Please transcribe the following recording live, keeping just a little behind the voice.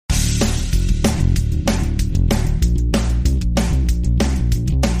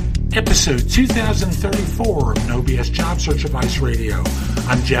Episode 2034 of No BS Job Search Advice Radio.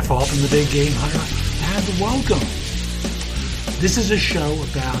 I'm Jeff Altman, the Big Game Hunter, and welcome. This is a show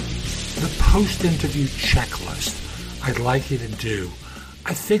about the post-interview checklist I'd like you to do.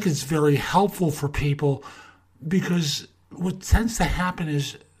 I think it's very helpful for people because what tends to happen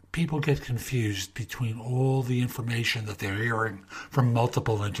is people get confused between all the information that they're hearing from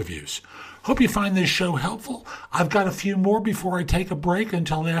multiple interviews. Hope you find this show helpful. I've got a few more before I take a break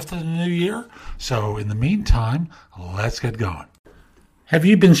until after the new year. So in the meantime, let's get going. Have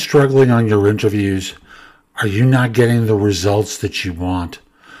you been struggling on your interviews? Are you not getting the results that you want?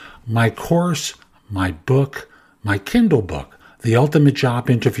 My course, my book, my Kindle book, The Ultimate Job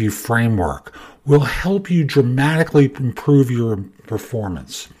Interview Framework, will help you dramatically improve your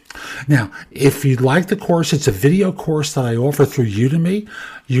performance. Now, if you'd like the course, it's a video course that I offer through Udemy.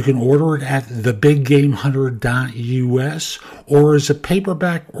 You can order it at thebiggamehunter.us or as a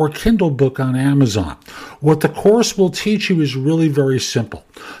paperback or Kindle book on Amazon. What the course will teach you is really very simple.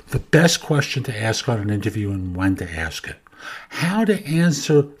 The best question to ask on an interview and when to ask it. How to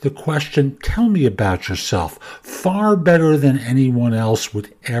answer the question, tell me about yourself, far better than anyone else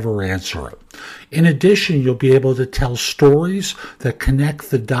would ever answer it. In addition, you'll be able to tell stories that connect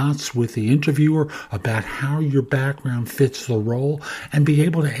the dots with the interviewer about how your background fits the role and be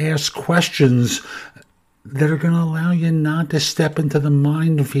able to ask questions that are going to allow you not to step into the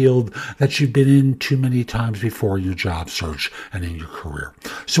minefield that you've been in too many times before in your job search and in your career.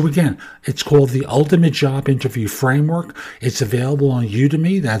 So again, it's called the Ultimate Job Interview Framework. It's available on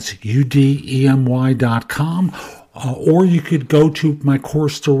Udemy. That's udemy.com. Or you could go to my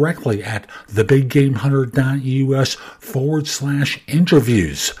course directly at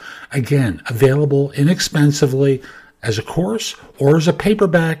thebiggamehunter.us/interviews. Again, available inexpensively as a course or as a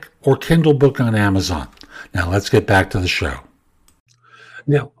paperback or Kindle book on Amazon. Now, let's get back to the show.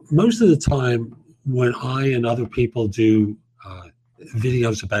 Now, most of the time when I and other people do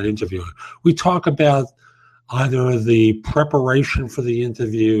videos about interviewing, we talk about either the preparation for the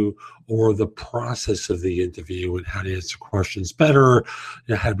interview or the process of the interview and how to answer questions better,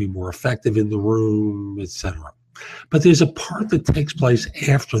 how to be more effective in the room, etc. But there's a part that takes place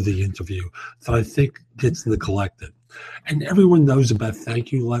after the interview that I think gets neglected. And everyone knows about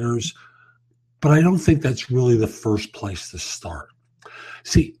thank you letters, but I don't think that's really the first place to start.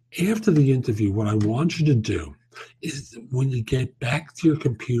 See, after the interview, what I want you to do is when you get back to your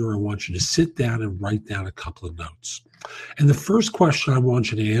computer, I want you to sit down and write down a couple of notes. And the first question I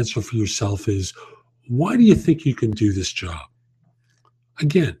want you to answer for yourself is, why do you think you can do this job?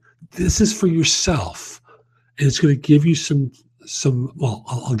 Again, this is for yourself, and it's going to give you some. Well,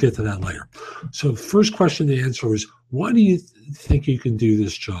 I'll get to that later. So first question to answer is, why do you think you can do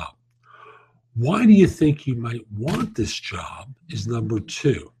this job? Why do you think you might want this job is number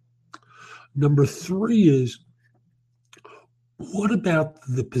two. Number three is, what about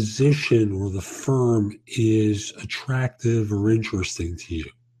the position or the firm is attractive or interesting to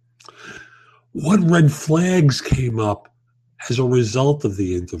you? What red flags came up as a result of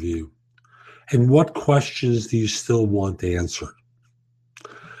the interview? And what questions do you still want answered?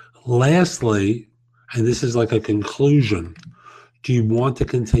 Lastly, and this is like a conclusion, do you want to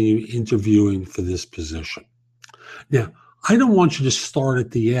continue interviewing for this position? Now, I don't want you to start at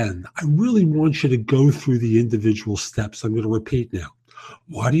the end. I really want you to go through the individual steps. I'm going to repeat now.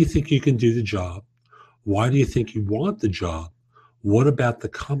 Why do you think you can do the job? Why do you think you want the job? What about the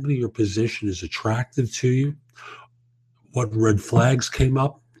company or position is attractive to you? What red flags came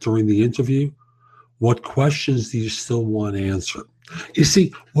up during the interview? What questions do you still want answered? You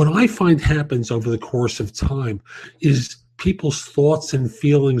see, what I find happens over the course of time is people's thoughts and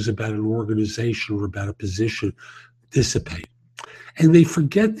feelings about an organization or about a position dissipate. And they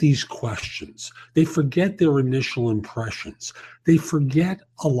forget these questions. They forget their initial impressions. They forget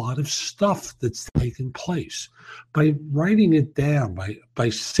a lot of stuff that's taken place. By writing it down, by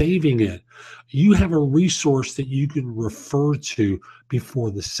saving it, you have a resource that you can refer to before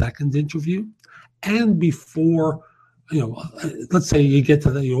the second interview and before, let's say you get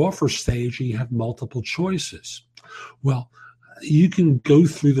to the offer stage and you have multiple choices. Well, you can go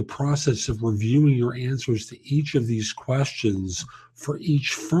through the process of reviewing your answers to each of these questions for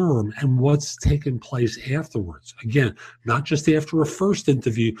each firm and what's taken place afterwards. Again, not just after a first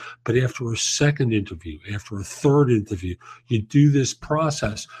interview, but after a second interview, after a third interview. You do this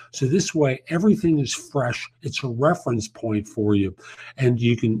process. So this way, everything is fresh. It's a reference point for you, and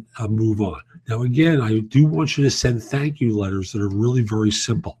you can move on. Now, again, I do want you to send thank you letters that are really very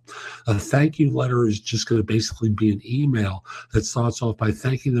simple. A thank you letter is just going to basically be an email that starts off by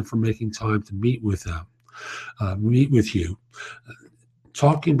thanking them for making time to meet with you.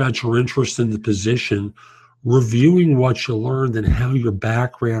 talking about your interest in the position, reviewing what you learned and how your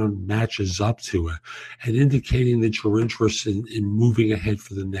background matches up to it, and indicating that you're interested in moving ahead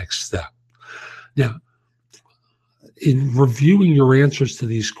for the next step. Now, in reviewing your answers to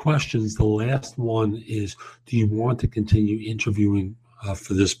these questions, the last one is, do you want to continue interviewing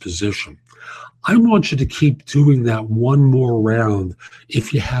for this position? I want you to keep doing that one more round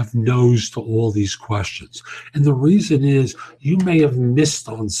if you have no's to all these questions. And the reason is you may have missed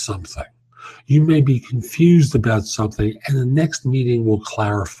on something. You may be confused about something, and the next meeting will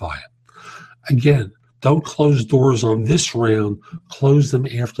clarify it. Again, don't close doors on this round. Close them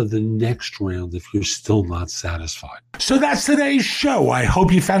after the next round if you're still not satisfied. So that's today's show. I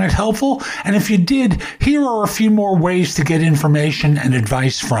hope you found it helpful. And if you did, here are a few more ways to get information and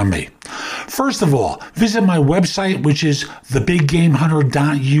advice from me. First of all, visit my website, which is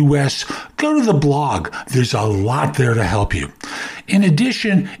thebiggamehunter.us. Go to the blog. There's a lot there to help you. In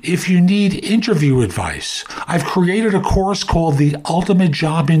addition, if you need interview advice, I've created a course called the Ultimate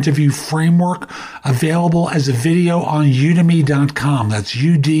Job Interview Framework, available as a video on udemy.com. That's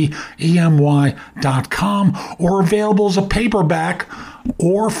udemy.com, or available as a paperback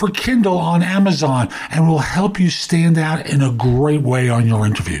or for Kindle on Amazon, and will help you stand out in a great way on your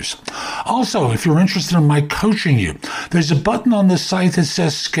interviews. Also, if you're interested in my coaching you, there's a button on the site that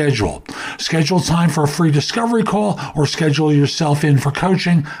says schedule. Schedule time for a free discovery call or schedule yourself in for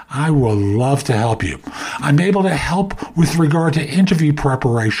coaching. I will love to help you. I'm able to help with regard to interview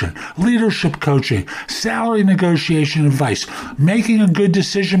preparation, leadership coaching, salary negotiation advice, making a good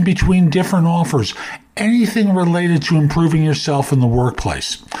decision between different offers, anything related to improving yourself in the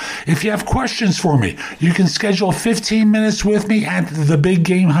workplace. If you have questions for me, you can schedule 15 minutes with me at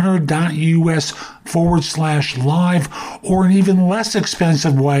thebiggamehunter.us/live, or an even less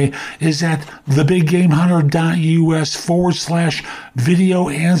expensive way is at thebiggamehunter.us/video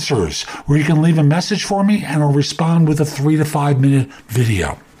answers, where you can leave a message for me and I'll respond with a 3 to 5 minute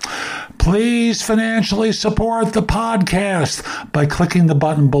video. Please financially support the podcast by clicking the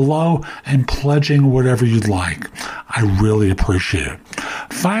button below and pledging whatever you'd like. I really appreciate it.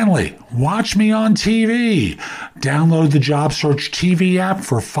 Finally, watch me on TV. Download the JobSearch TV app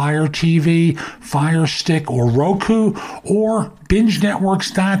for Fire TV, Fire Stick, or Roku, or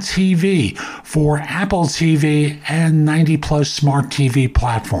BingeNetworks.tv for Apple TV and 90-plus smart TV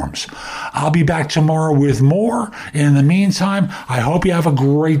platforms. I'll be back tomorrow with more. In the meantime, I hope you have a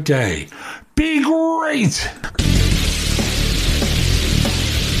great day. Be great!